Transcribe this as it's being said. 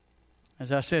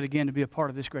as I said again, to be a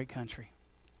part of this great country.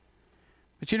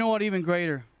 But you know what? Even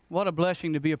greater, what a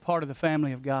blessing to be a part of the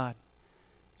family of God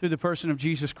through the person of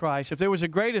Jesus Christ. If there was a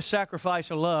greatest sacrifice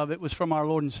of love, it was from our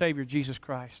Lord and Savior, Jesus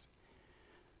Christ,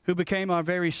 who became our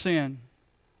very sin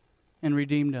and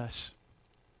redeemed us.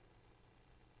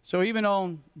 So even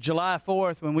on July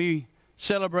 4th, when we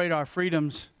celebrate our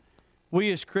freedoms,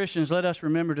 we as Christians, let us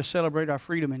remember to celebrate our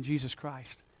freedom in Jesus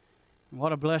Christ. And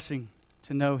what a blessing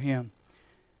to know Him.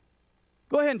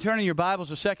 Go ahead and turn in your Bibles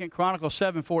to 2 Chronicles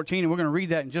 7:14, and we're going to read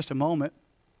that in just a moment.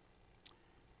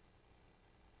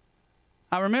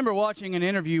 I remember watching an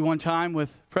interview one time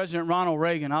with President Ronald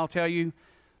Reagan. I'll tell you,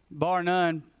 bar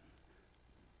none,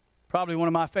 probably one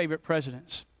of my favorite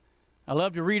presidents. I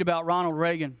love to read about Ronald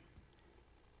Reagan.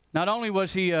 Not only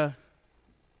was he a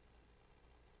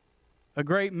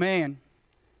great man,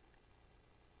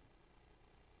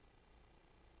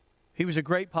 he was a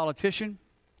great politician.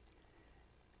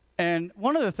 And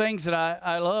one of the things that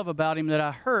I love about him that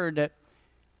I heard, that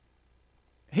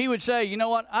he would say, you know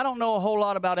what, I don't know a whole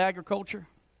lot about agriculture,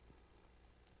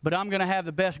 but I'm going to have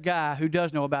the best guy who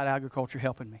does know about agriculture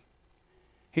helping me.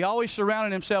 He always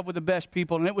surrounded himself with the best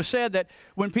people. And it was said that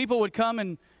when people would come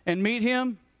and meet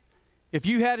him, if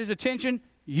you had his attention,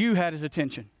 you had his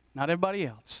attention, not everybody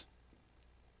else.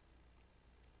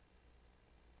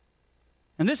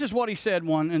 And this is what he said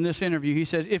in this interview. He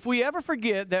says, if we ever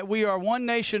forget that we are one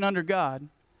nation under God,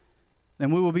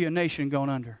 then we will be a nation going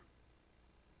under.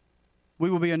 We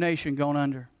will be a nation going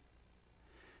under.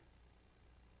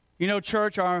 You know,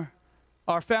 church, our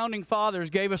founding fathers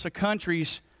gave us a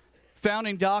country's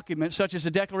founding documents, such as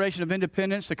the Declaration of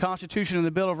Independence, the Constitution and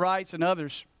the Bill of Rights, and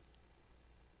others.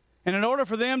 And in order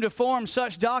for them to form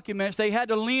such documents, they had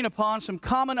to lean upon some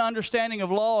common understanding of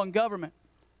law and government.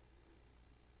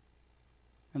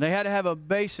 And they had to have a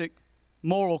basic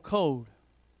moral code.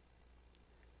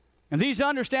 And these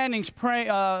understandings,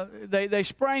 they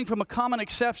sprang from a common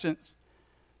acceptance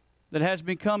that has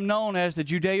become known as the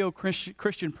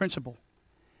Judeo-Christian principle.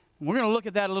 And we're going to look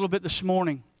at that a little bit this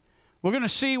morning. We're going to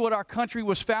see what our country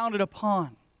was founded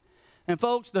upon. And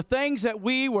folks, the things that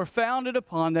we were founded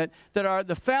upon, that are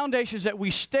the foundations that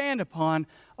we stand upon,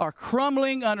 are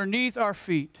crumbling underneath our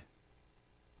feet.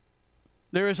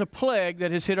 There is a plague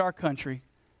that has hit our country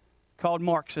called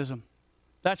Marxism.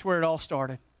 That's where it all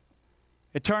started.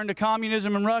 It turned to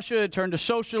communism in Russia, it turned to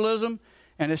socialism,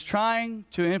 and it's trying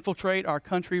to infiltrate our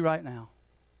country right now.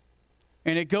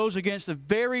 And it goes against the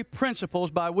very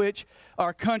principles by which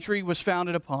our country was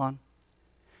founded upon.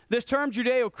 This term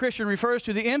Judeo-Christian refers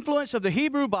to the influence of the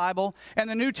Hebrew Bible and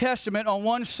the New Testament on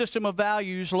one system of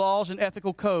values, laws, and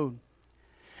ethical code.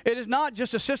 It is not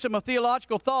just a system of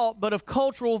theological thought, but of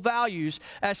cultural values,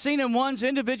 as seen in one's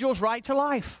individual's right to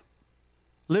life,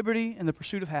 liberty, and the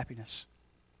pursuit of happiness.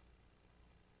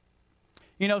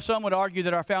 You know, some would argue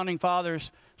that our founding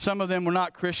fathers, some of them were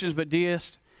not Christians but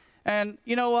deists. And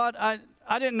you know what? I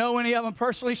didn't know any of them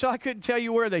personally, so I couldn't tell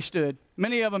you where they stood.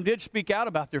 Many of them did speak out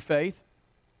about their faith.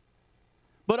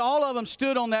 But all of them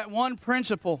stood on that one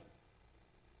principle.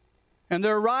 And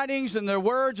their writings and their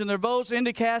words and their votes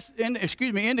indicate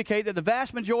that the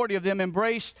vast majority of them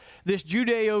embraced this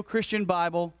Judeo-Christian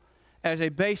Bible as a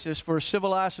basis for a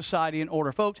civilized society and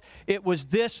order. Folks, it was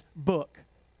this book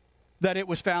that it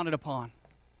was founded upon.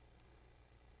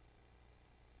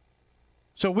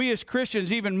 So we as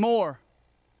Christians even more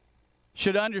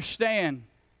should understand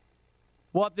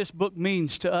what this book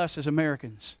means to us as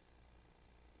Americans.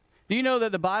 Do you know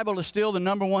that the Bible is still the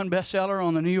 #1 bestseller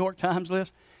on the New York Times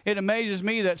list? It amazes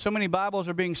me that so many Bibles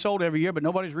are being sold every year, but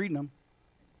nobody's reading them.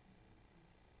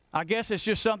 I guess it's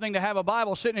just something to have a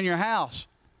Bible sitting in your house.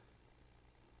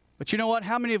 But you know what?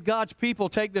 How many of God's people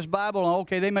take this Bible and,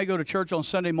 okay, they may go to church on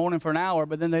Sunday morning for an hour,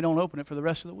 but then they don't open it for the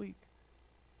rest of the week?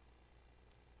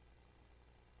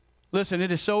 Listen,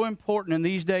 it is so important in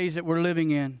these days that we're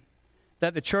living in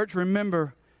that the church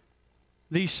remember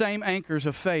these same anchors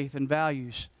of faith and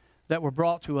values that were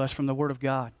brought to us from the Word of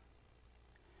God.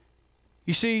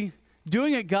 You see,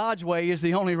 doing it God's way is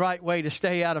the only right way to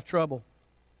stay out of trouble.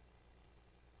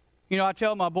 You know, I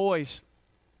tell my boys,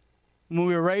 when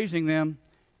we were raising them,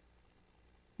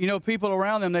 you know, people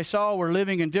around them, they saw we're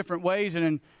living in different ways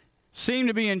and seem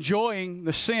to be enjoying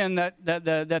the sin that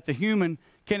the human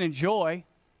can enjoy.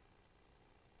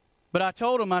 But I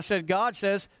told them, I said, God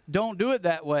says, don't do it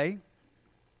that way.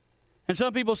 And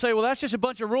some people say, well, that's just a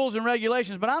bunch of rules and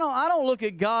regulations. But I don't look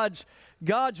at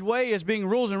God's way as being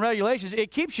rules and regulations.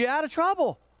 It keeps you out of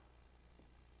trouble.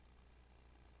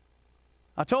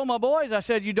 I told my boys, I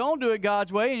said, you don't do it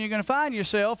God's way, and you're going to find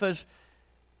yourself as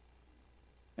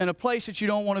in a place that you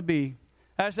don't want to be.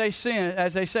 As they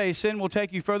say, sin will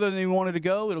take you further than you wanted to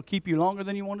go. It'll keep you longer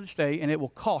than you wanted to stay, and it will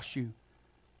cost you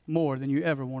more than you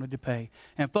ever wanted to pay.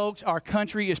 And folks, our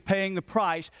country is paying the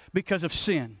price because of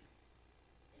sin.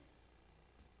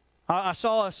 I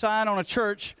saw a sign on a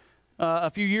church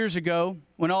a few years ago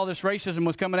when all this racism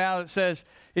was coming out. It said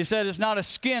it's not a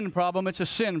skin problem, it's a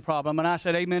sin problem. And I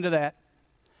said amen to that.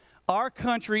 Our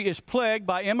country is plagued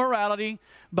by immorality,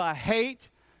 by hate,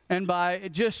 and by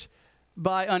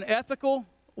unethical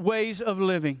ways of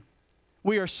living.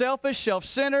 We are selfish,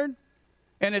 self-centered,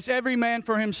 and it's every man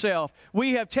for himself.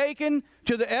 We have taken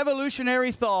to the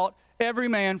evolutionary thought, every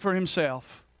man for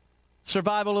himself.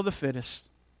 Survival of the fittest.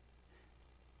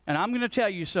 And I'm going to tell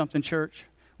you something, church.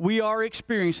 We are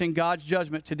experiencing God's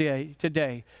judgment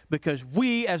today because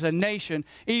we as a nation,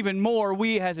 even more,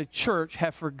 we as a church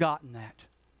have forgotten that.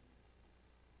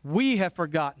 We have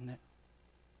forgotten it.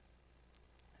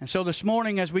 And so this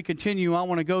morning as we continue, I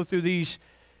want to go through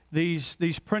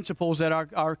these principles that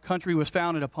our country was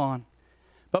founded upon.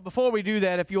 But before we do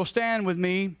that, if you'll stand with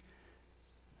me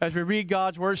as we read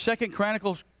God's Word, 2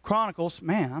 Chronicles,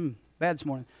 man, I'm bad this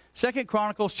morning. 2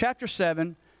 Chronicles chapter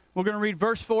 7, we're going to read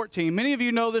verse 14. Many of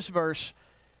you know this verse,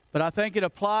 but I think it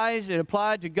applied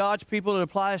to God's people, it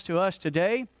applies to us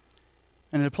today,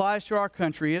 and it applies to our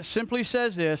country. It simply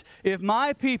says this: if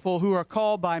my people who are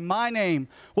called by my name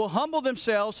will humble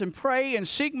themselves and pray and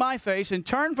seek my face and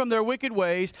turn from their wicked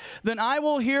ways, then I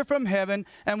will hear from heaven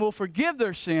and will forgive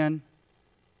their sin,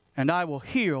 and I will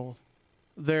heal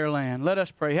their land. Let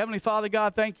us pray. Heavenly Father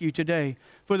God, thank you today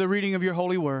for the reading of your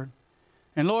holy word.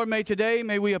 And Lord,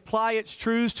 may we apply its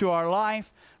truths to our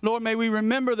life. Lord, may we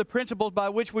remember the principles by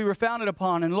which we were founded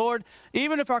upon. And Lord,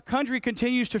 even if our country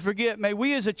continues to forget, may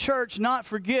we as a church not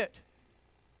forget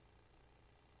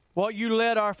what you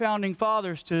led our founding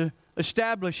fathers to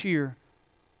establish here,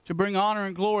 to bring honor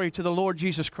and glory to the Lord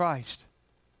Jesus Christ.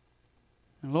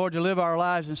 And Lord, to live our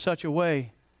lives in such a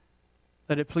way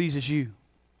that it pleases you.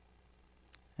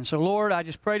 And so, Lord, I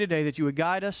just pray today that you would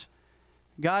guide us,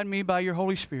 guide me by your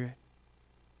Holy Spirit,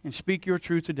 and speak your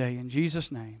truth today. In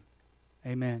Jesus' name,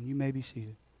 amen. You may be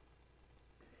seated.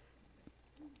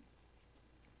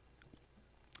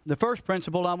 The first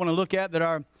principle I want to look at that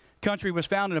our country was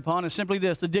founded upon is simply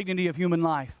this: the dignity of human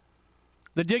life.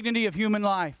 The dignity of human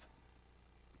life.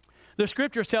 The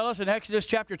scriptures tell us in Exodus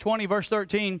chapter 20, verse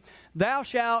 13, thou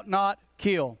shalt not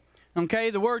kill. Okay,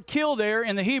 the word kill there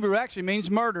in the Hebrew actually means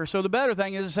murder. So the better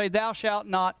thing is to say thou shalt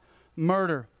not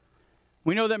murder.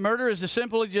 We know that murder is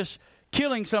simply just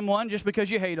killing someone just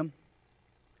because you hate them.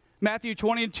 Matthew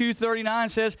 22:39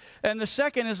 says, and the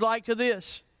second is like to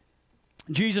this.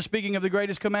 Jesus speaking of the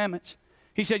greatest commandments.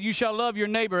 He said, you shall love your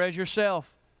neighbor as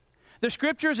yourself. The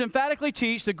scriptures emphatically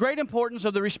teach the great importance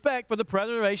of the respect for the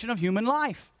preservation of human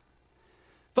life.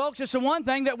 Folks, it's the one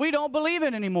thing that we don't believe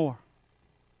in anymore.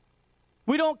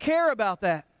 We don't care about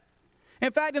that.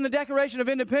 In fact, in the Declaration of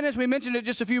Independence, we mentioned it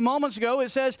just a few moments ago,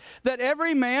 it says that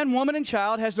every man, woman, and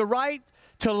child has the right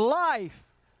to life,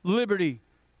 liberty,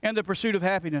 and the pursuit of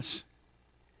happiness.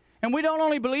 And we don't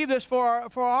only believe this for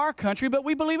our country, but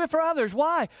we believe it for others.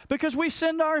 Why? Because we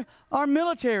send our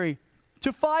military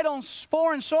to fight on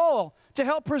foreign soil to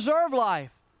help preserve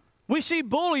life. We see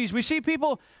bullies, we see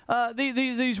people,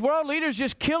 these world leaders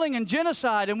just killing and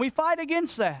genocide, and we fight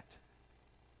against that.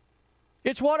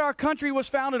 It's what our country was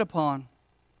founded upon.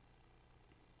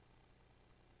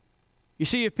 You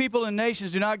see, if people and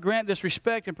nations do not grant this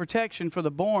respect and protection for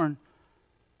the born,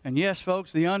 and yes,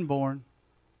 folks, the unborn,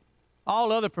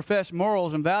 all other professed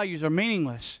morals and values are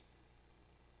meaningless.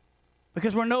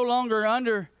 Because we're no longer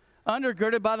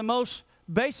undergirded by the most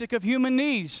basic of human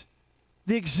needs,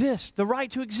 the right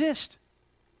to exist.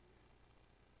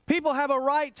 People have a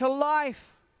right to life.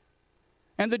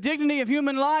 And the dignity of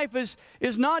human life is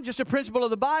not just a principle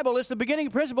of the Bible, it's the beginning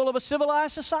principle of a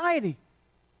civilized society.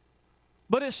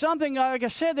 But it's something, like I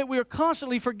said, that we are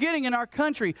constantly forgetting in our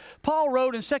country. Paul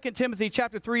wrote in 2 Timothy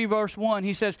chapter 3, verse 1,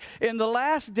 he says, in the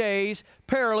last days,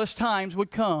 perilous times would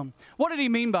come. What did he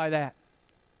mean by that?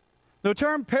 The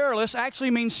term perilous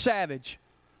actually means savage.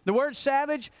 The word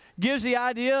savage gives the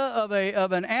idea of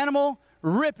an animal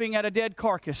ripping at a dead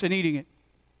carcass and eating it.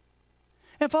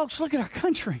 And folks, look at our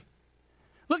country.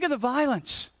 Look at the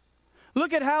violence.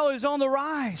 Look at how it's on the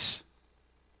rise.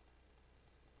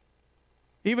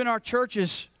 Even our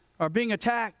churches are being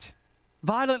attacked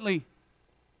violently.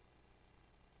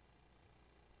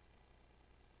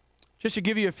 Just to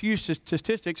give you a few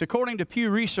statistics, according to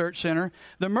Pew Research Center,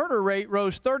 the murder rate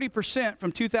rose 30%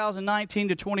 from 2019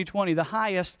 to 2020, the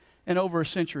highest in over a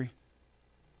century.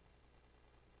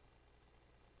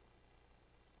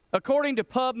 According to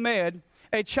PubMed,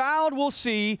 a child will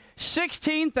see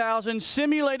 16,000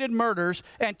 simulated murders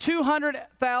and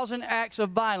 200,000 acts of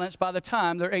violence by the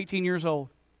time they're 18 years old.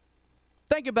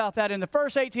 Think about that. In the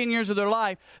first 18 years of their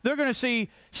life, they're going to see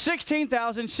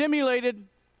 16,000 simulated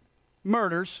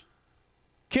murders,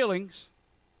 killings,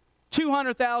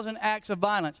 200,000 acts of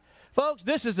violence. Folks,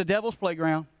 this is the devil's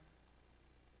playground.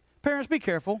 Parents, be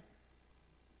careful.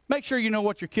 Make sure you know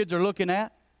what your kids are looking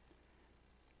at.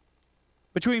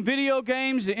 Between video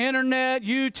games, the internet,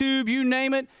 YouTube, you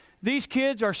name it, these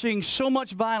kids are seeing so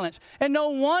much violence. And no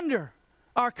wonder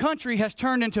our country has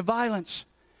turned into violence,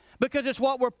 because it's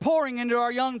what we're pouring into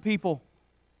our young people.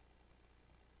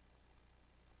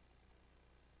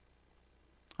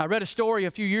 I read a story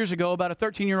a few years ago about a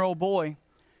 13-year-old boy.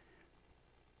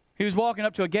 He was walking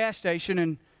up to a gas station,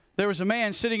 and there was a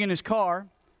man sitting in his car.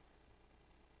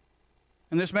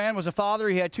 And this man was a father.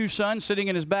 He had two sons sitting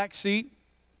in his back seat.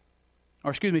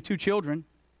 Two children.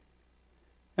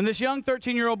 And this young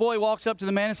 13-year-old boy walks up to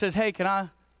the man and says, "Hey,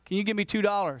 can you give me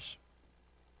 $2?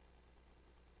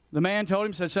 The man told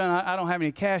him, said, "Son, I don't have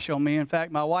any cash on me. In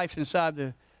fact, my wife's inside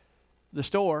the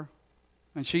store,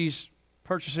 and she's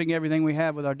purchasing everything we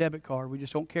have with our debit card. We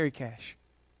just don't carry cash."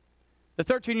 The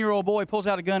 13-year-old boy pulls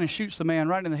out a gun and shoots the man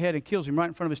right in the head and kills him right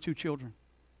in front of his two children.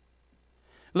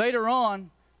 Later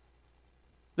on,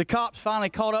 the cops finally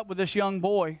caught up with this young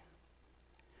boy,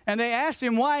 and they asked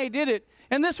him why he did it.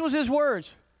 And this was his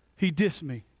words: "He dissed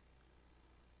me."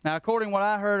 Now, according to what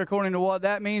I heard, according to what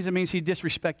that means, it means he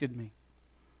disrespected me.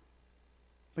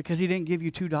 Because he didn't give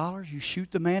you $2, you shoot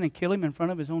the man and kill him in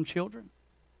front of his own children?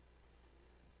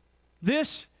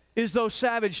 This is those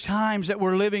savage times that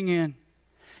we're living in.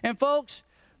 And folks,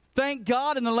 thank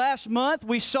God in the last month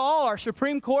we saw our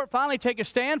Supreme Court finally take a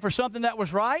stand for something that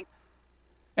was right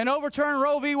and overturn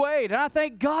Roe v. Wade. And I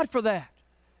thank God for that.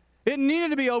 It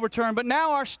needed to be overturned, but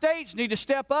now our states need to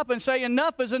step up and say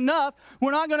enough is enough.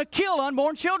 We're not going to kill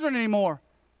unborn children anymore.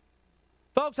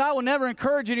 Folks, I will never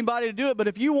encourage anybody to do it, but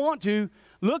if you want to,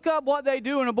 look up what they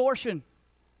do in abortion.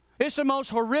 It's the most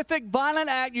horrific, violent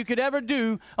act you could ever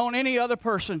do on any other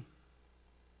person.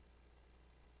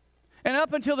 And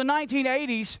up until the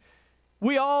 1980s,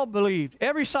 we all believed.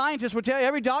 Every scientist would tell you,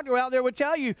 every doctor out there would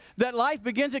tell you that life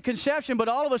begins at conception, but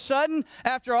all of a sudden,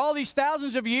 after all these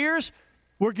thousands of years,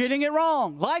 we're getting it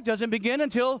wrong. Life doesn't begin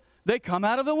until they come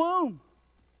out of the womb.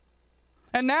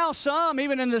 And now some,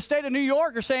 even in the state of New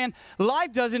York, are saying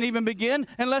life doesn't even begin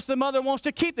unless the mother wants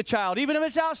to keep the child. Even if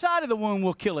it's outside of the womb,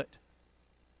 we'll kill it.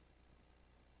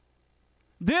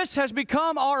 This has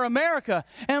become our America.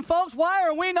 And folks, why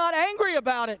are we not angry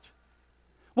about it?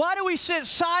 Why do we sit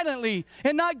silently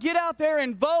and not get out there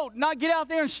and vote, not get out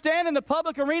there and stand in the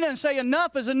public arena and say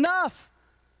enough is enough?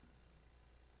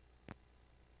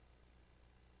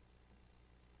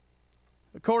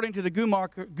 According to the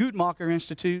Guttmacher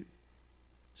Institute,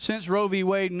 since Roe v.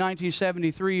 Wade in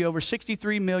 1973, over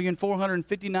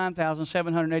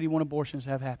 63,459,781 abortions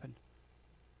have happened.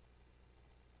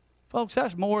 Folks,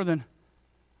 that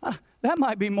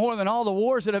might be more than all the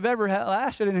wars that have ever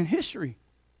lasted in history.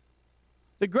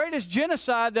 The greatest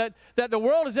genocide that the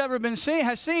world has ever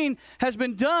seen has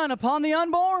been done upon the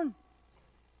unborn.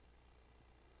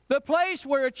 The place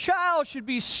where a child should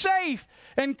be safe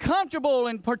and comfortable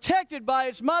and protected by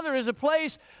its mother is a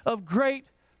place of great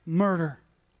murder.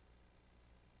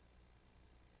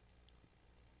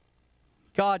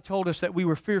 God told us that we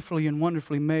were fearfully and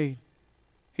wonderfully made.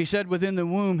 He said within the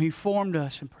womb He formed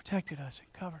us and protected us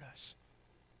and covered us.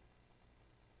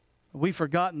 We've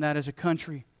forgotten that as a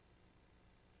country.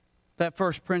 That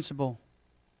first principle,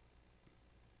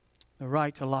 the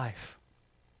right to life.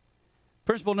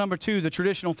 Principle number 2, the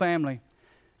traditional family.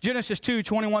 Genesis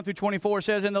 2:21-24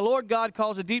 says, "And the Lord God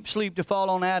caused a deep sleep to fall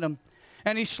on Adam.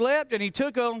 And he slept, and he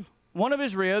took one of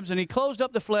his ribs, and he closed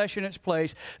up the flesh in its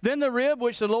place. Then the rib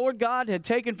which the Lord God had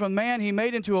taken from man, he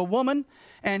made into a woman,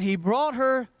 and he brought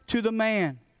her to the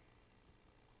man."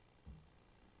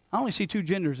 I only see two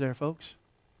genders there, folks.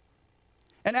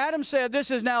 "And Adam said, This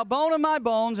is now bone of my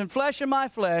bones and flesh of my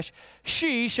flesh.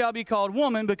 She shall be called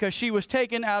woman, because she was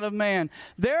taken out of man.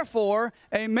 Therefore,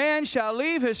 a man shall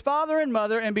leave his father and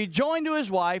mother and be joined to his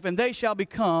wife, and they shall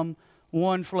become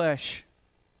one flesh."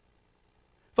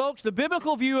 Folks, the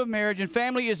biblical view of marriage and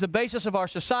family is the basis of our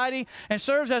society and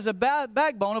serves as a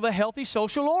backbone of a healthy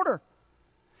social order.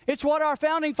 It's what our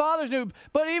founding fathers knew.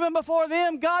 But even before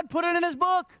them, God put it in His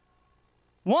book.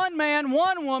 One man,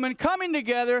 one woman coming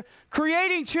together,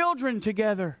 creating children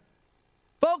together.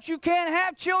 Folks, you can't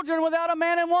have children without a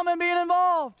man and woman being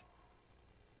involved.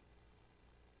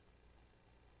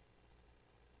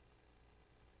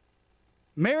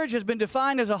 Marriage has been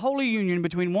defined as a holy union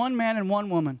between one man and one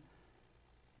woman.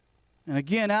 And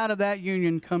again, out of that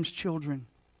union comes children.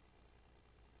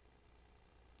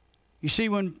 You see,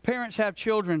 when parents have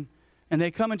children and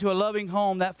they come into a loving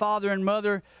home, that father and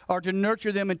mother are to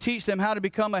nurture them and teach them how to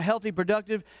become a healthy,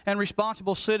 productive, and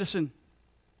responsible citizen.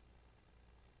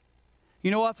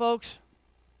 You know what, folks?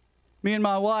 Me and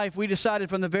my wife, we decided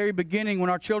from the very beginning when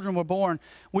our children were born,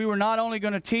 we were not only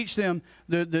going to teach them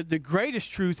the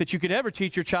greatest truth that you could ever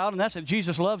teach your child, and that's that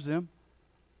Jesus loves them.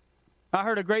 I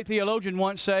heard a great theologian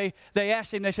once say, they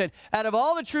asked him, they said, out of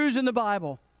all the truths in the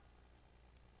Bible,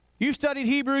 you studied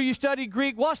Hebrew, you studied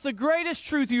Greek, what's the greatest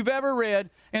truth you've ever read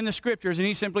in the Scriptures? And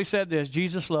he simply said this,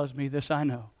 Jesus loves me, this I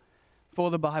know,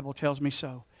 for the Bible tells me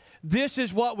so. This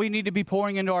is what we need to be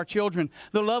pouring into our children,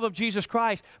 the love of Jesus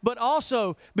Christ. But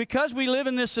also, because we live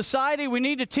in this society, we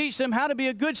need to teach them how to be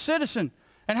a good citizen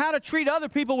and how to treat other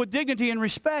people with dignity and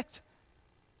respect.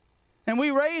 And we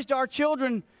raised our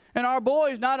children and our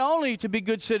boys not only to be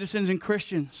good citizens and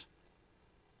Christians.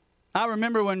 I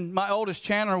remember when my oldest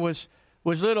Chandler was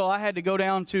little, I had to go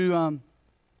down to,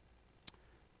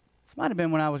 this might have been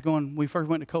when we first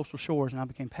went to Coastal Shores and I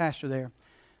became pastor there.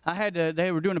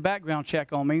 They were doing a background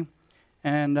check on me,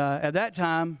 and at that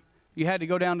time, you had to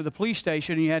go down to the police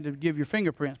station and you had to give your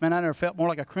fingerprints. Man, I never felt more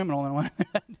like a criminal than one.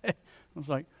 I was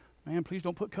like, man, please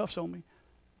don't put cuffs on me.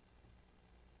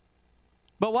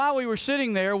 But while we were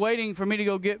sitting there waiting for me to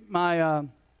go get my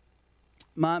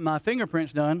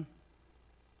fingerprints done,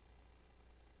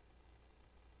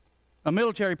 a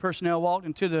military personnel walked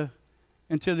into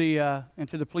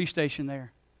the police station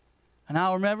there. And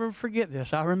I'll never forget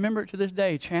this. I remember it to this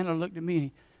day. Chandler looked at me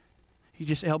and he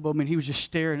just elbowed me and he was just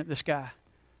staring at the sky.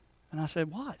 And I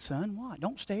said, what, son? What?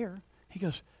 Don't stare. He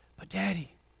goes, but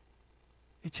Daddy,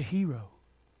 it's a hero.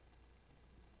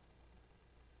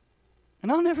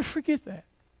 And I'll never forget that.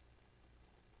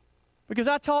 Because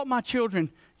I taught my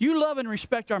children, you love and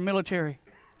respect our military.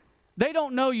 They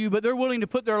don't know you, but they're willing to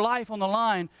put their life on the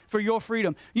line for your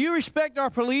freedom. You respect our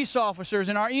police officers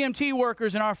and our EMT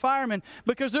workers and our firemen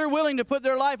because they're willing to put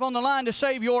their life on the line to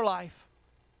save your life.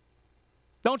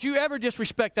 Don't you ever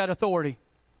disrespect that authority.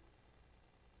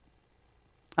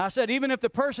 I said, even if the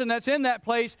person that's in that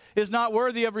place is not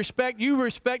worthy of respect, you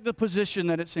respect the position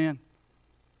that it's in,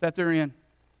 that they're in.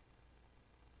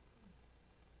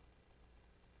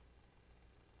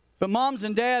 But moms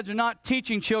and dads are not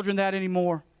teaching children that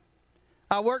anymore.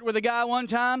 I worked with a guy one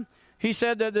time. He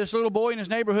said that this little boy in his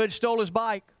neighborhood stole his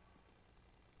bike.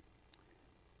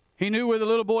 He knew where the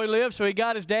little boy lived, so he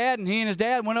got his dad, and he and his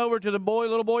dad went over to the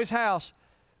little boy's house.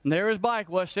 And there his bike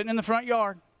was, sitting in the front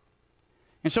yard.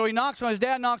 And so his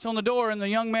dad knocks on the door, and the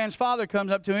young man's father comes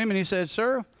up to him, and he says,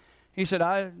 sir, he said,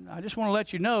 I just want to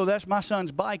let you know that's my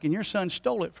son's bike, and your son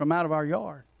stole it from out of our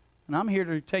yard. And I'm here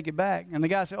to take it back. And the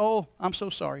guy said, oh, I'm so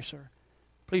sorry, sir.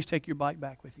 Please take your bike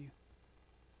back with you.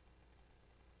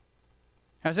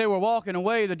 As they were walking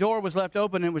away, the door was left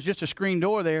open, and it was just a screen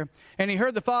door there. And he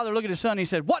heard the father look at his son, and he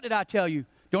said, what did I tell you?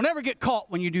 Don't ever get caught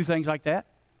when you do things like that.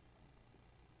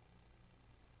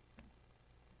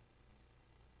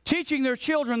 Teaching their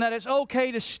children that it's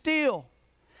okay to steal.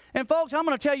 And folks, I'm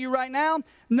going to tell you right now,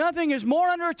 nothing is more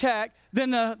under attack than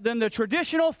the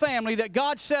traditional family that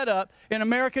God set up in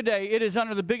America today. It is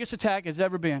under the biggest attack it's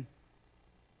ever been.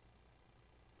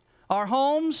 Our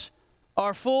homes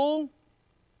are full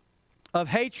of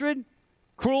hatred,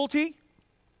 cruelty.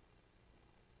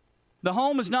 The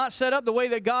home is not set up the way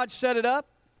that God set it up.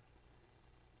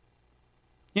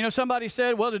 You know, somebody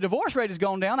said, well, the divorce rate has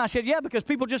gone down. I said, yeah, because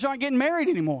people just aren't getting married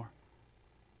anymore.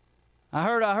 I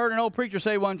heard an old preacher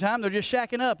say one time, they're just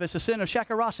shacking up. It's a sin of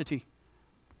shackerosity.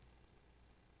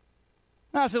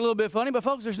 Now, it's a little bit funny, but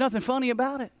folks, there's nothing funny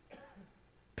about it.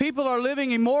 People are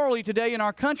living immorally today in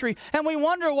our country, and we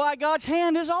wonder why God's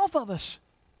hand is off of us.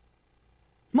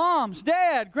 Moms,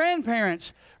 dad,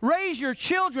 grandparents, raise your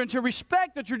children to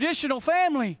respect the traditional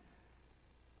family.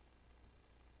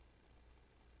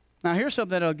 Now, here's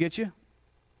something that'll get you.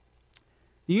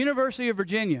 The University of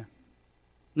Virginia,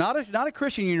 not a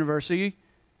Christian university,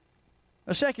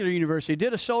 a secular university,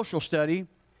 did a social study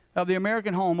of the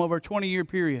American home over a 20-year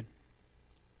period.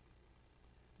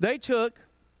 They took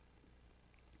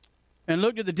and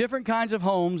looked at the different kinds of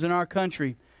homes in our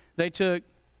country. They took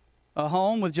a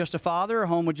home with just a father, a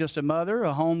home with just a mother,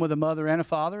 a home with a mother and a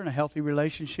father and a healthy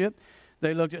relationship.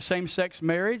 They looked at same-sex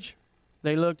marriage.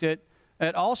 They looked at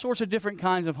all sorts of different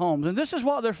kinds of homes. And this is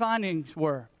what their findings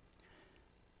were.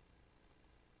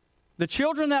 The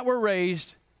children that were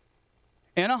raised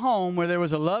in a home where there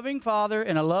was a loving father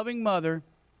and a loving mother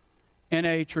in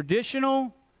a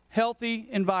traditional, healthy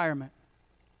environment.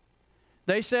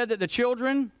 They said that the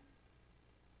children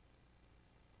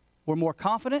were more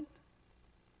confident.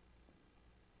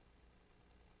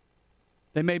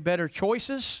 They made better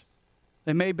choices.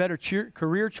 They made better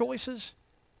career choices.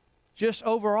 Just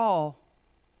overall,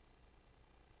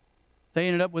 they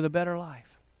ended up with a better life.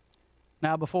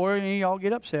 Now, before any of y'all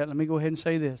get upset, let me go ahead and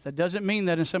say this. That doesn't mean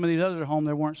that in some of these other homes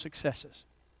there weren't successes.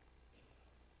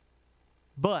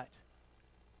 But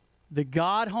the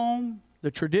God home, the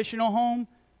traditional home,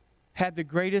 had the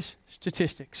greatest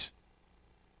statistics.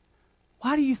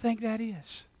 Why do you think that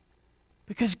is?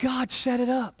 Because God set it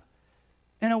up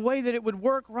in a way that it would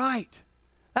work right.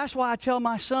 That's why I tell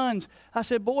my sons, I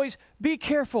said, boys, be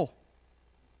careful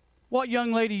what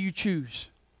young lady you choose.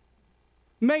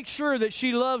 Make sure that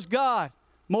she loves God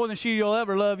more than she'll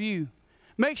ever love you.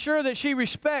 Make sure that she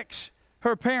respects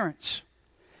her parents.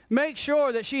 Make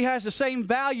sure that she has the same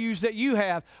values that you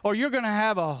have, or you're going to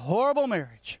have a horrible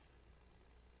marriage.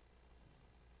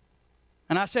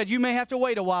 And I said, you may have to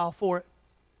wait a while for it.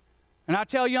 And I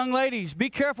tell young ladies, be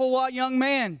careful what young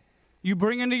man you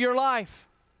bring into your life.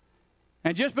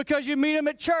 And just because you meet them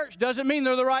at church doesn't mean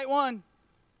they're the right one.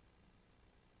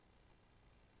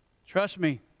 Trust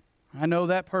me, I know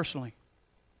that personally.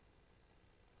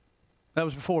 That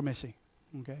was before Missy,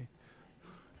 okay?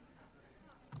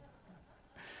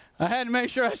 I had to make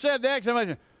sure I said that because somebody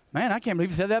said, man, I can't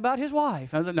believe he said that about his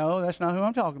wife. I said, no, that's not who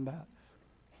I'm talking about.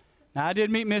 Now, I did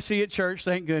meet Missy at church,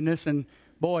 thank goodness, and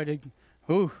boy,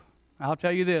 I'll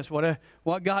tell you this,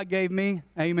 what God gave me,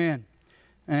 amen.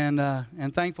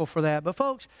 And thankful for that. But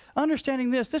folks, understanding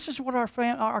this is what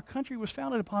our country was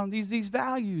founded upon, these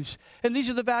values. And these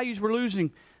are the values we're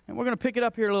losing. And we're going to pick it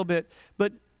up here a little bit.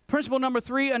 But principle number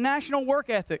 3, a national work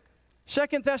ethic.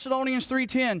 2 Thessalonians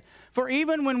 3:10, for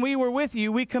even when we were with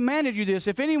you, we commanded you this,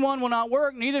 if anyone will not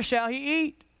work, neither shall he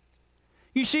eat.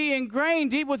 You see,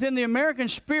 ingrained deep within the American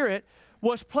spirit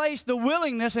was placed the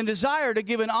willingness and desire to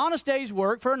give an honest day's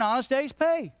work for an honest day's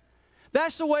pay.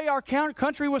 That's the way our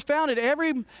country was founded.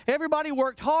 Everybody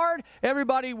worked hard.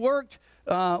 Everybody worked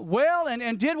well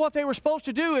and did what they were supposed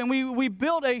to do. And we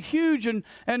built a huge and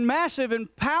massive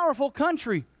and powerful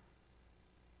country.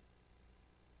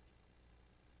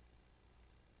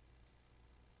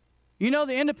 You know,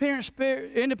 the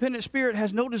independent spirit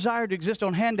has no desire to exist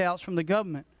on handouts from the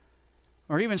government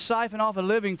or even siphon off a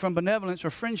living from benevolence or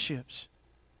friendships.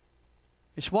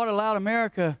 It's what allowed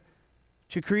America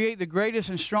to create the greatest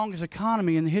and strongest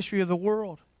economy in the history of the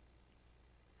world.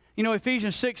 You know,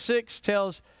 Ephesians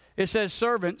 6:6 says,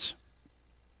 servants,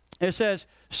 it says,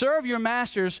 serve your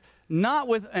masters not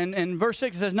with, and verse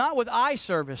 6 it says, not with eye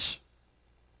service,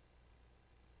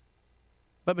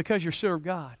 but because you serve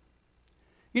God.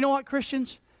 You know what,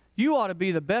 Christians? You ought to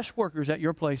be the best workers at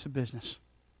your place of business.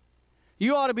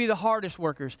 You ought to be the hardest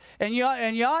workers. And you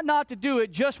ought not to do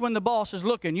it just when the boss is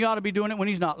looking. You ought to be doing it when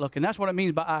he's not looking. That's what it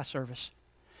means by eye service.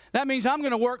 That means I'm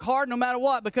going to work hard no matter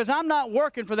what, because I'm not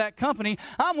working for that company.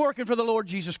 I'm working for the Lord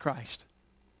Jesus Christ.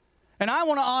 And I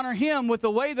want to honor Him with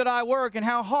the way that I work and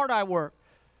how hard I work.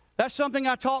 That's something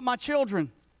I taught my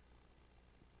children.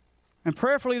 And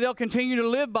prayerfully, they'll continue to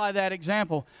live by that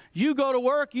example. You go to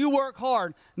work, you work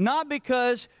hard, not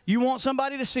because you want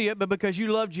somebody to see it, but because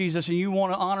you love Jesus and you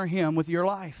want to honor Him with your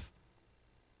life.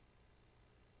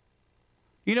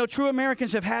 You know, true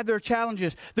Americans have had their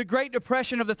challenges. The Great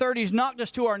Depression of the 30s knocked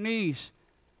us to our knees,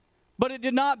 but it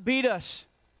did not beat us.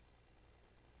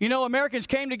 You know, Americans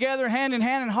came together hand in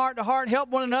hand and heart to heart,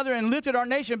 helped one another, and lifted our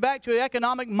nation back to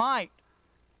economic might.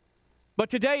 But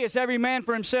today, it's every man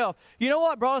for himself. You know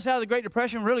what brought us out of the Great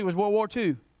Depression really was World War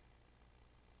II.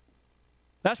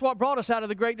 That's what brought us out of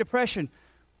the Great Depression.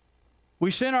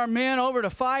 We sent our men over to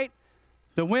fight.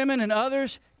 The women and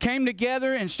others came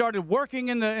together and started working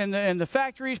in the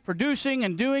factories, producing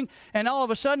and doing, and all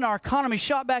of a sudden our economy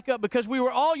shot back up because we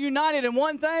were all united in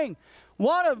one thing.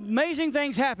 What amazing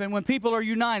things happen when people are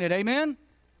united, amen?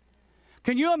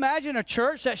 Can you imagine a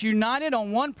church that's united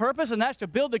on one purpose, and that's to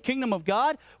build the kingdom of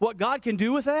God? What God can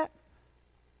do with that?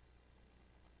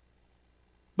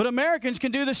 But Americans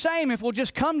can do the same if we'll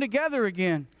just come together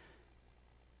again.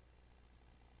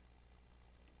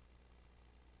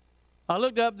 I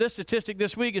looked up this statistic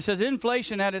this week. It says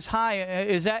inflation at its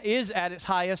is at its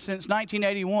highest since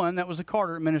 1981. That was the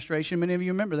Carter administration. Many of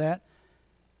you remember that.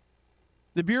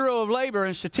 The Bureau of Labor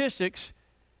and Statistics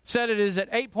said it is at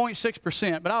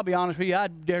 8.6%, but I'll be honest with you, I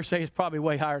dare say it's probably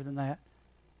way higher than that.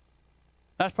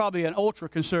 That's probably an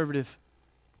ultra-conservative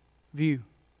view.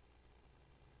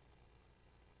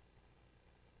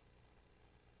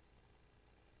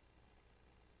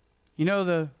 You know,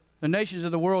 the nations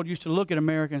of the world used to look at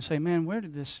America and say, man, where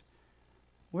did this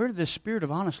spirit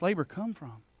of honest labor come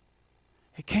from?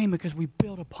 It came because we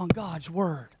built upon God's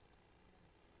Word.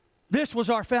 This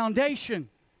was our foundation.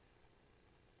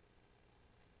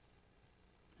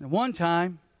 At one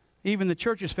time, even the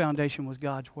church's foundation was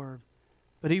God's Word.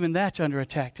 But even that's under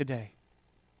attack today.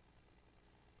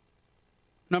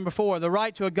 Number 4, the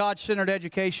right to a God-centered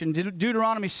education.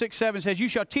 Deuteronomy 6:7 says, "You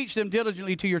shall teach them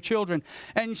diligently to your children,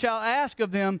 and shall ask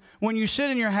of them when you sit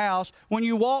in your house, when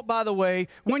you walk by the way,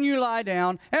 when you lie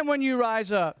down, and when you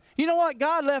rise up." You know what?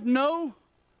 God left no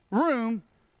room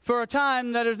for a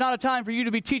time that is not a time for you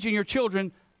to be teaching your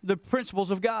children the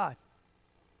principles of God.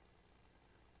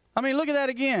 I mean, look at that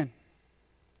again.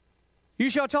 You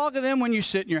shall talk to them when you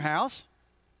sit in your house,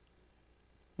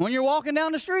 when you're walking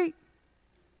down the street,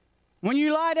 when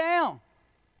you lie down,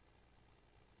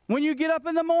 when you get up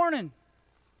in the morning.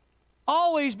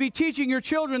 Always be teaching your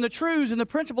children the truths and the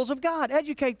principles of God.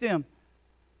 Educate them.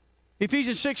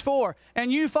 Ephesians 6:4,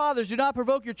 "And you, fathers, do not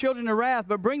provoke your children to wrath,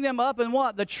 but bring them up in"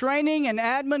 what? "The training and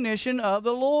admonition of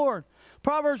the Lord."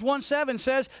 Proverbs 1:7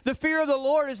 says, "The fear of the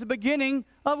Lord is the beginning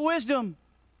of wisdom."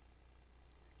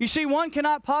 You see, one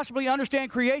cannot possibly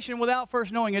understand creation without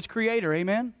first knowing its creator.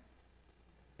 Amen?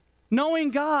 Knowing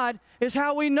God is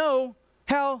how we know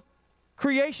how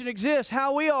creation exists,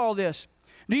 how we are all this.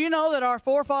 Do you know that our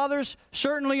forefathers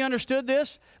certainly understood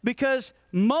this? Because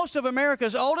most of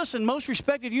America's oldest and most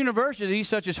respected universities,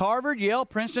 such as Harvard, Yale,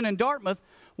 Princeton, and Dartmouth,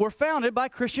 were founded by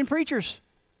Christian preachers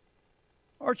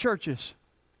or churches.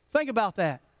 Think about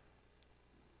that.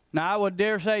 Now, I would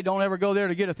dare say don't ever go there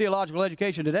to get a theological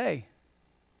education today.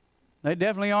 They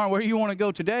definitely aren't where you want to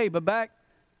go today, but well,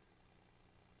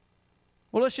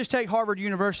 let's just take Harvard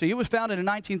University. It was founded in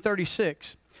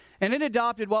 1936, and it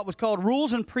adopted what was called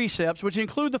rules and precepts, which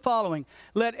include the following.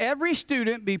 Let every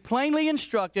student be plainly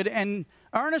instructed and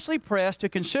earnestly pressed to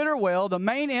consider well the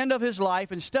main end of his life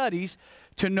and studies,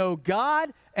 to know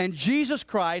God and Jesus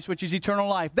Christ, which is eternal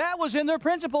life. That was in their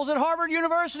principles at Harvard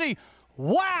University.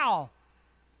 Wow!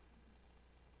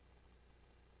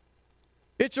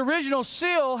 Its original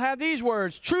seal had these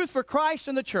words, "Truth for Christ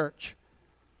and the church."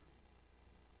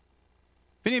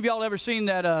 If any of y'all ever seen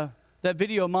that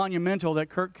video Monumental that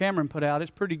Kirk Cameron put out,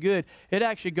 it's pretty good. It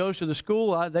actually goes to the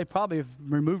school. They probably have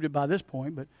removed it by this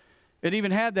point, but it even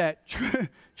had that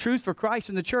 "Truth for Christ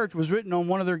and the church" was written on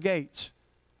one of their gates.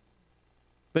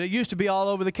 But it used to be all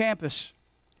over the campus.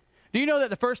 Do you know that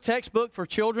the first textbook for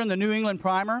children, the New England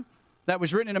Primer, that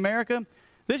was written in America,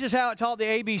 this is how it taught the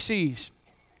ABCs.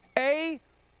 A,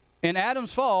 in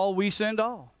Adam's fall, we sinned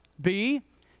all. B,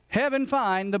 heaven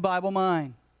find, the Bible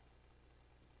mine.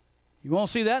 You won't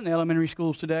see that in the elementary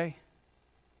schools today.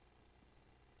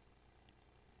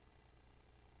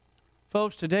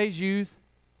 Folks, today's youth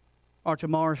are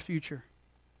tomorrow's future.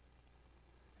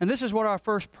 And this is what our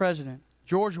first president,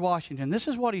 George Washington, this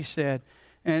is what he said,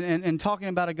 and talking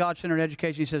about a God-centered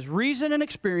education. He says, "Reason and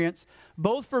experience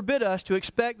both forbid us to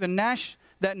expect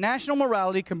that national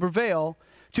morality can prevail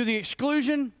to the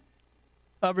exclusion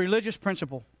of religious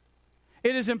principle.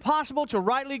 It is impossible to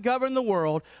rightly govern the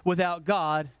world without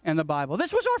God and the Bible."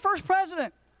 This was our first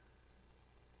president.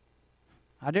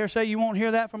 I dare say you won't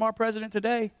hear that from our president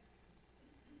today.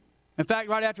 In fact,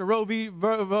 right after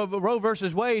Roe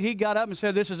versus Wade, he got up and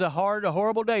said, "This is a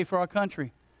horrible day for our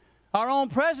country." Our own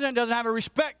president doesn't have a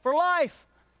respect for life.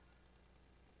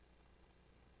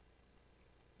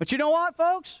 But you know what,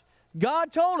 folks?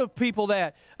 God told of people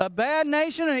that a bad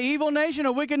nation, an evil nation,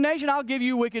 a wicked nation, I'll give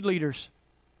you wicked leaders.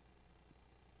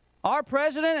 Our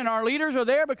president and our leaders are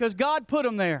there because God put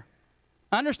them there.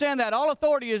 Understand that. All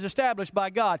authority is established by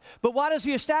God. But why does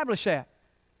He establish that?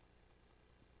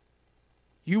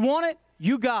 You want it,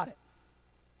 you got it.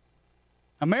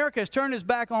 America has turned its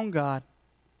back on God.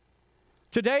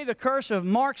 Today, the curse of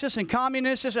Marxist and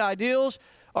communist ideals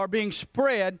are being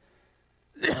spread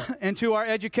into our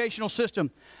educational system.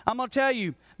 I'm going to tell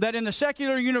you that in the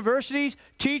secular universities,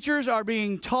 teachers are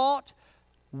being taught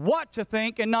what to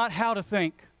think and not how to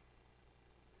think.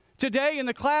 Today in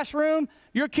the classroom,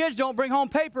 your kids don't bring home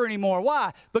paper anymore.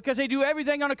 Why? Because they do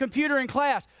everything on a computer in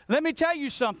class. Let me tell you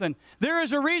something. There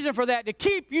is a reason for that, to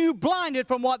keep you blinded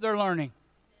from what they're learning.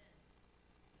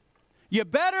 You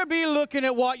better be looking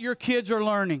at what your kids are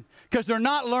learning, because they're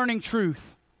not learning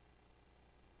truth.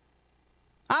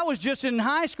 I was just in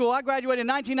high school. I graduated in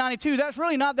 1992. That's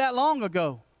really not that long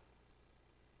ago.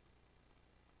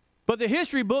 But the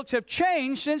history books have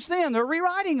changed since then. They're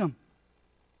rewriting them.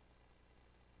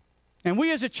 And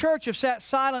we as a church have sat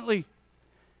silently.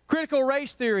 Critical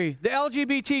race theory, the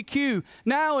LGBTQ,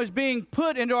 now is being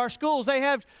put into our schools. They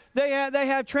have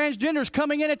transgenders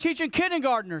coming in and teaching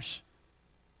kindergartners.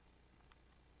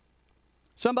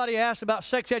 Somebody asked about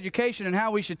sex education and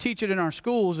how we should teach it in our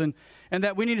schools, and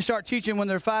that we need to start teaching when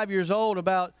they're 5 years old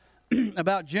about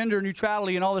gender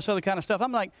neutrality and all this other kind of stuff.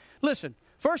 I'm like, listen,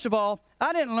 first of all,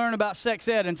 I didn't learn about sex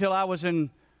ed until I was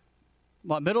in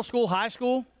middle school, high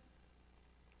school.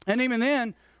 And even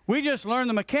then, we just learned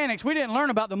the mechanics. We didn't learn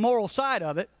about the moral side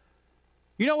of it.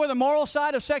 You know where the moral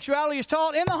side of sexuality is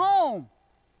taught? In the home.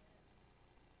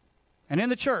 And in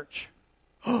the church.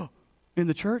 In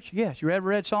the church? Yes. You ever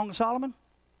read Song of Solomon?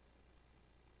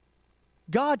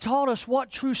 God taught us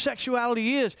what true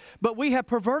sexuality is, but we have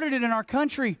perverted it in our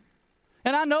country.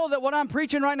 And I know that what I'm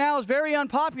preaching right now is very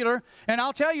unpopular, and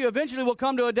I'll tell you, eventually we'll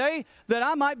come to a day that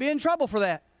I might be in trouble for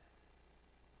that.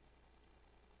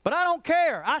 But I don't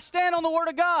care. I stand on the Word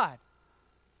of God.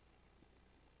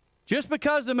 Just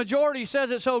because the majority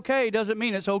says it's okay doesn't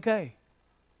mean it's okay.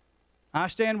 I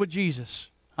stand with Jesus.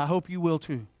 I hope you will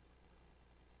too.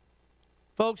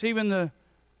 Folks, even the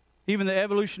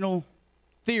evolutional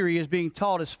theory is being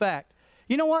taught as fact.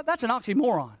 You know what? That's an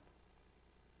oxymoron.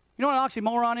 You know what an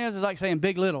oxymoron is? It's like saying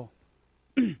big little.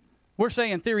 We're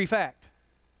saying theory fact.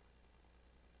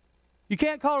 You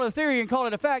can't call it a theory and call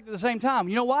it a fact at the same time.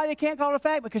 You know why they can't call it a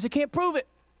fact? Because they can't prove it.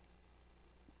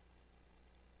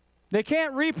 They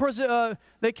can't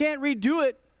redo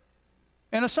it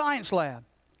in a science lab.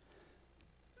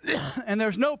 And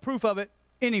there's no proof of it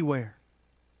anywhere.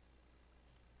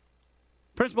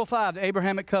 Principle 5, the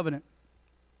Abrahamic covenant.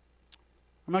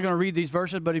 I'm not going to read these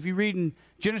verses, but if you read in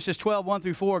Genesis 12, 1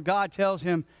 through 4, God tells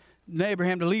him,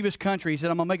 Abraham, to leave his country. He said,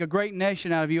 I'm going to make a great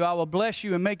nation out of you. I will bless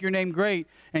you and make your name great,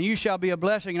 and you shall be a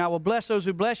blessing. And I will bless those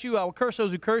who bless you. I will curse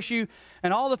those who curse you,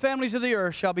 and all the families of the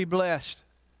earth shall be blessed.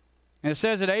 And it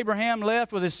says that Abraham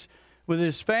left with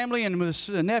his family and with his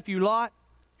nephew Lot,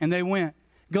 and they went.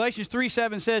 Galatians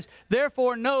 3:7 says,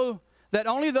 therefore know that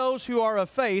only those who are of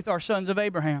faith are sons of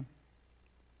Abraham.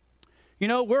 You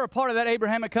know, we're a part of that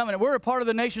Abrahamic covenant. We're a part of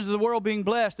the nations of the world being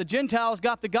blessed. The Gentiles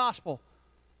got the gospel.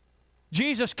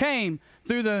 Jesus came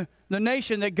through the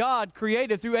nation that God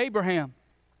created through Abraham.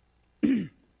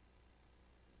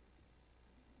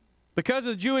 Because of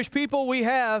the Jewish people, we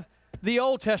have the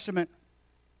Old Testament.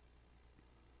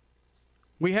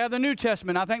 We have the New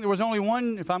Testament. I think there was only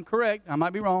one, if I'm correct, I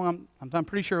might be wrong, I'm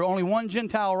pretty sure, only one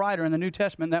Gentile writer in the New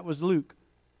Testament, and that was Luke.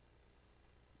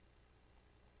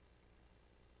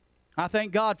 I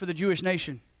thank God for the Jewish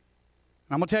nation.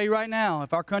 I'm going to tell you right now,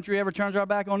 if our country ever turns our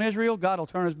back on Israel, God will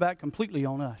turn his back completely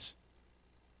on us.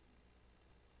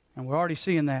 And we're already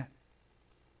seeing that.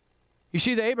 You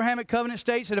see, the Abrahamic covenant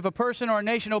states that if a person or a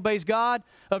nation obeys God,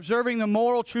 observing the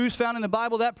moral truths found in the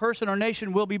Bible, that person or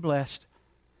nation will be blessed.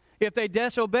 If they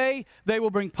disobey, they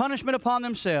will bring punishment upon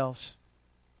themselves.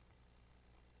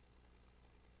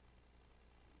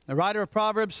 The writer of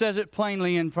Proverbs says it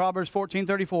plainly in Proverbs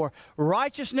 14:34.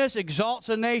 Righteousness exalts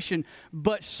a nation,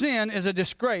 but sin is a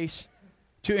disgrace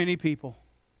to any people.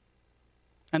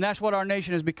 And that's what our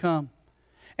nation has become.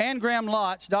 Anne Graham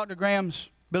Lotz,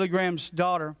 Billy Graham's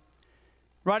daughter,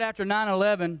 right after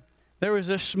 9/11, there was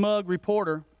this smug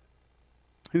reporter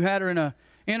who had her in an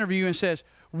interview and says,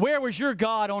 where was your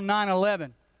God on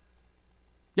 9/11?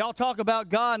 Y'all talk about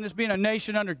God and this being a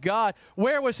nation under God.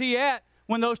 Where was he at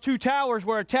when those two towers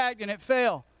were attacked and it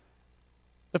fell?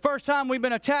 The first time we've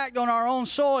been attacked on our own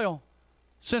soil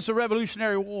since the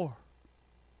Revolutionary War.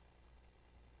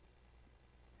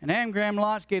 And Anne Graham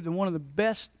Lotz gave them one of the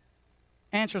best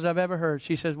answers I've ever heard.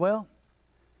 She says, well,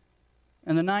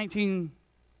 in the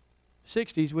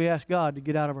 1960s, we asked God to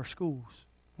get out of our schools,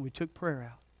 and we took prayer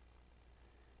out.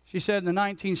 She said in the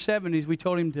 1970s, we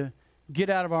told him to get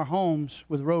out of our homes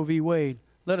with Roe v. Wade.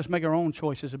 Let us make our own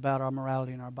choices about our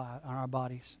morality and our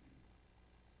bodies.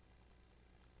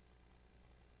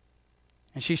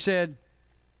 And she said,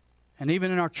 and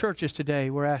even in our churches today,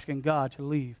 we're asking God to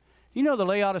leave. You know the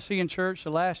Laodicean church,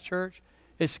 the last church,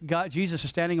 it's God, Jesus is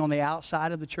standing on the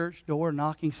outside of the church door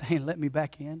knocking, saying, let me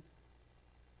back in.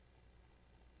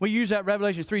 We use that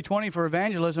Revelation 3:20 for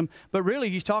evangelism, but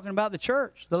really he's talking about the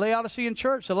church, the Laodicean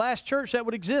church, the last church that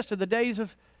would exist in the days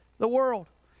of the world.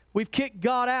 We've kicked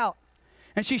God out.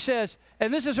 And she says,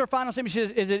 and this is her final statement, she says,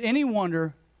 is it any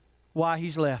wonder why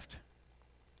he's left?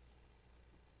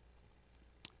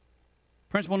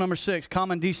 Principle number 6,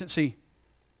 common decency.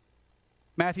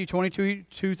 Matthew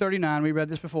 22:39, we read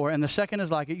this before. And the second is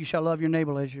like it, you shall love your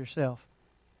neighbor as yourself.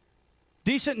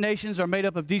 Decent nations are made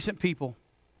up of decent people.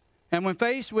 And when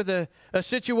faced with a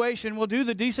situation, we'll do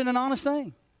the decent and honest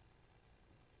thing.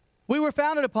 We were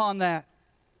founded upon that.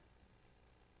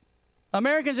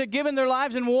 Americans have given their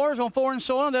lives in wars on foreign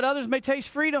soil that others may taste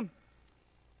freedom.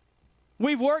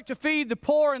 We've worked to feed the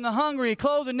poor and the hungry,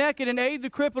 clothe the naked, and aid the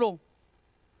crippled.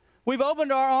 We've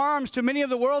opened our arms to many of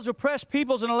the world's oppressed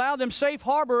peoples and allowed them safe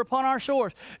harbor upon our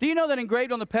shores. Do you know that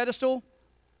engraved on the pedestal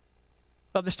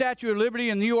of the Statue of Liberty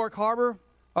in New York Harbor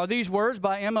are these words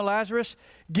by Emma Lazarus.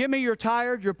 Give me your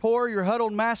tired, your poor, your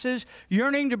huddled masses,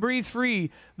 yearning to breathe free,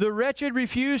 the wretched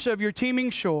refuse of your teeming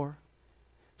shore.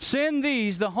 Send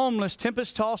these, the homeless,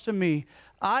 tempest-tossed to me.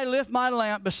 I lift my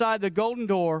lamp beside the golden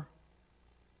door,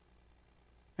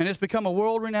 and it's become a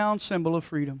world-renowned symbol of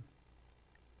freedom.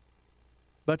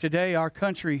 But today, our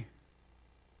country,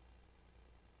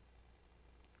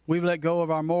 we've let go of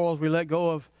our morals. We let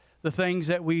go of the things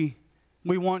that we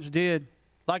once did.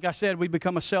 Like I said, we've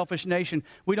become a selfish nation.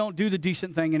 We don't do the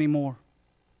decent thing anymore.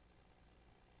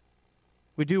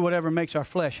 We do whatever makes our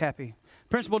flesh happy.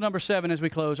 Principle number 7 as we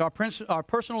close, our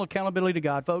personal accountability to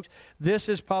God. Folks, this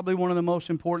is probably one of the most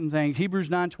important things. Hebrews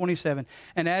 9:27.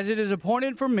 And as it is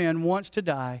appointed for men once to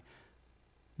die,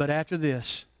 but after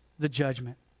this, the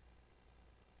judgment.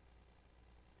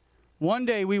 One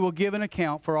day we will give an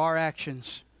account for our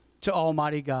actions to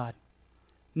Almighty God.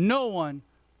 No one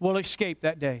will escape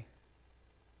that day.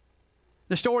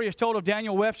 The story is told of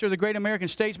Daniel Webster, the great American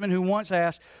statesman, who once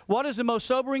asked, "What is the most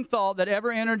sobering thought that ever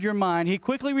entered your mind?" He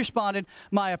quickly responded,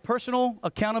 "My personal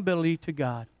accountability to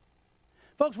God."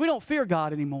 Folks, we don't fear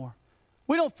God anymore.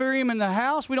 We don't fear Him in the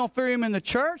house. We don't fear Him in the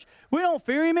church. We don't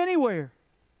fear Him anywhere.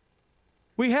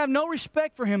 We have no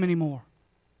respect for Him anymore.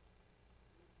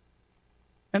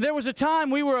 And there was a time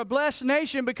we were a blessed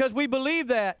nation because we believed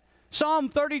that. Psalm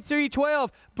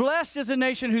 33:12, blessed is the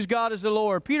nation whose God is the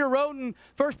Lord. Peter wrote in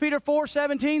 1 Peter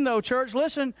 4:17, though, church,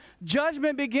 listen,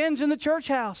 judgment begins in the church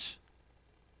house.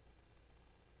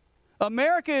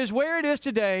 America is where it is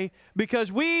today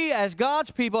because we, as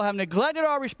God's people, have neglected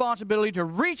our responsibility to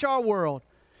reach our world.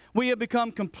 We have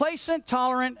become complacent,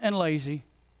 tolerant, and lazy.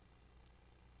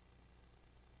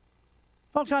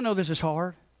 Folks, I know this is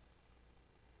hard.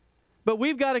 But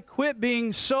we've got to quit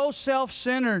being so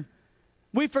self-centered.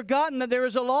 We've forgotten that there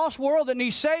is a lost world that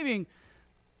needs saving.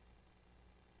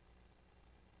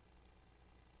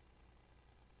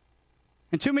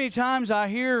 And too many times I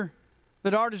hear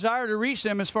that our desire to reach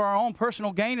them is for our own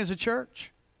personal gain as a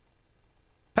church.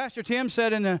 Pastor Tim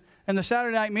said in the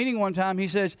Saturday night meeting one time, he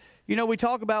says, you know, we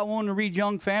talk about wanting to reach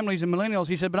young families and millennials.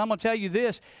 He said, but I'm going to tell you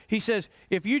this. He says,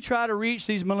 if you try to reach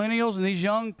these millennials and these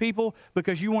young people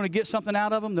because you want to get something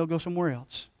out of them, they'll go somewhere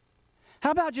else.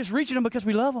 How about just reaching them because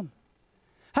we love them?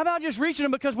 How about just reaching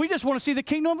them because we just want to see the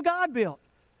kingdom of God built?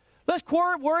 Let's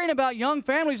quit worrying about young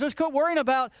families. Let's quit worrying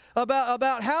about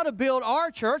how to build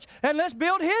our church, and let's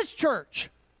build His church.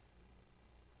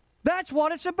 That's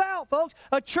what it's about, folks.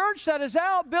 A church that is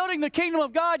out building the kingdom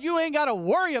of God, you ain't got to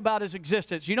worry about His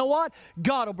existence. You know what?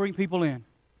 God will bring people in.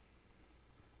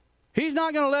 He's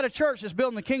not going to let a church that's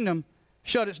building the kingdom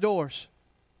shut its doors.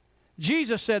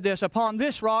 Jesus said this, upon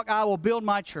this rock I will build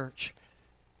my church.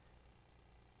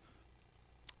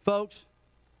 Folks,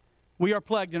 we are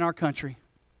plagued in our country.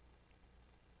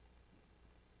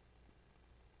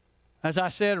 As I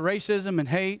said, racism and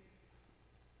hate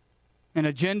and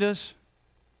agendas.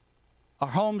 Our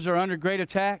homes are under great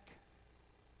attack.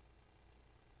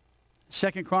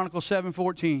 2 Chronicles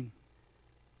 7:14.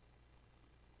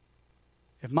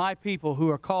 If my people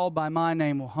who are called by my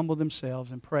name will humble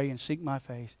themselves and pray and seek my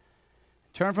face,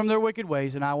 turn from their wicked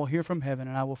ways, and I will hear from heaven,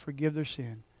 and I will forgive their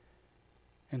sin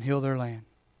and heal their land.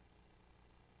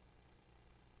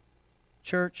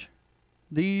 Church,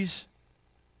 these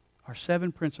are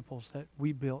 7 principles that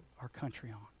we built our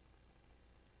country on.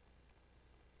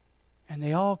 And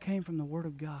they all came from the Word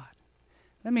of God.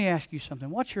 Let me ask you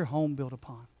something. What's your home built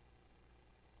upon?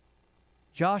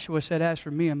 Joshua said, as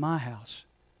for me and my house,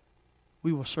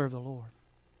 we will serve the Lord.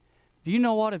 Do you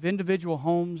know what? If individual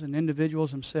homes and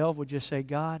individuals themselves would just say,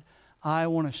 God, I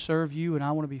want to serve you and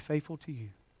I want to be faithful to you.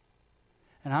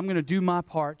 And I'm going to do my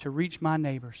part to reach my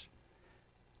neighbors.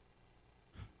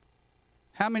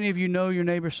 How many of you know your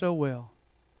neighbor so well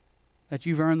that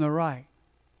you've earned the right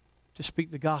to speak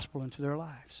the gospel into their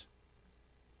lives?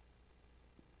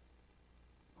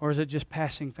 Or is it just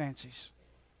passing fancies?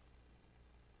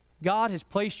 God has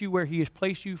placed you where He has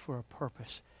placed you for a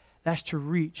purpose. That's to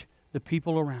reach the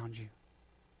people around you.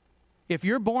 If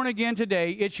you're born again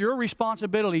today, it's your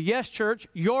responsibility. Yes, church,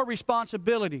 your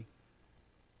responsibility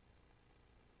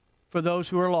for those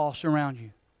who are lost around you.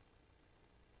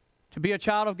 To be a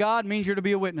child of God means you're to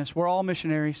be a witness. We're all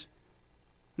missionaries.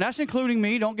 And that's including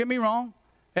me, don't get me wrong.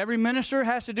 Every minister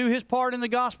has to do his part in the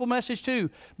gospel message too.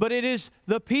 But it is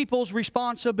the people's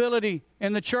responsibility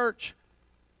in the church.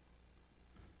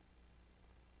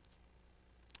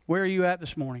 Where are you at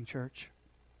this morning, church?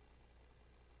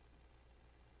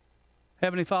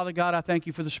 Heavenly Father, God, I thank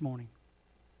you for this morning.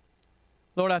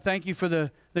 Lord, I thank you for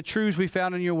the truths we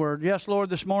found in your word. Yes, Lord,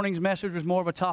 this morning's message was more of a topic.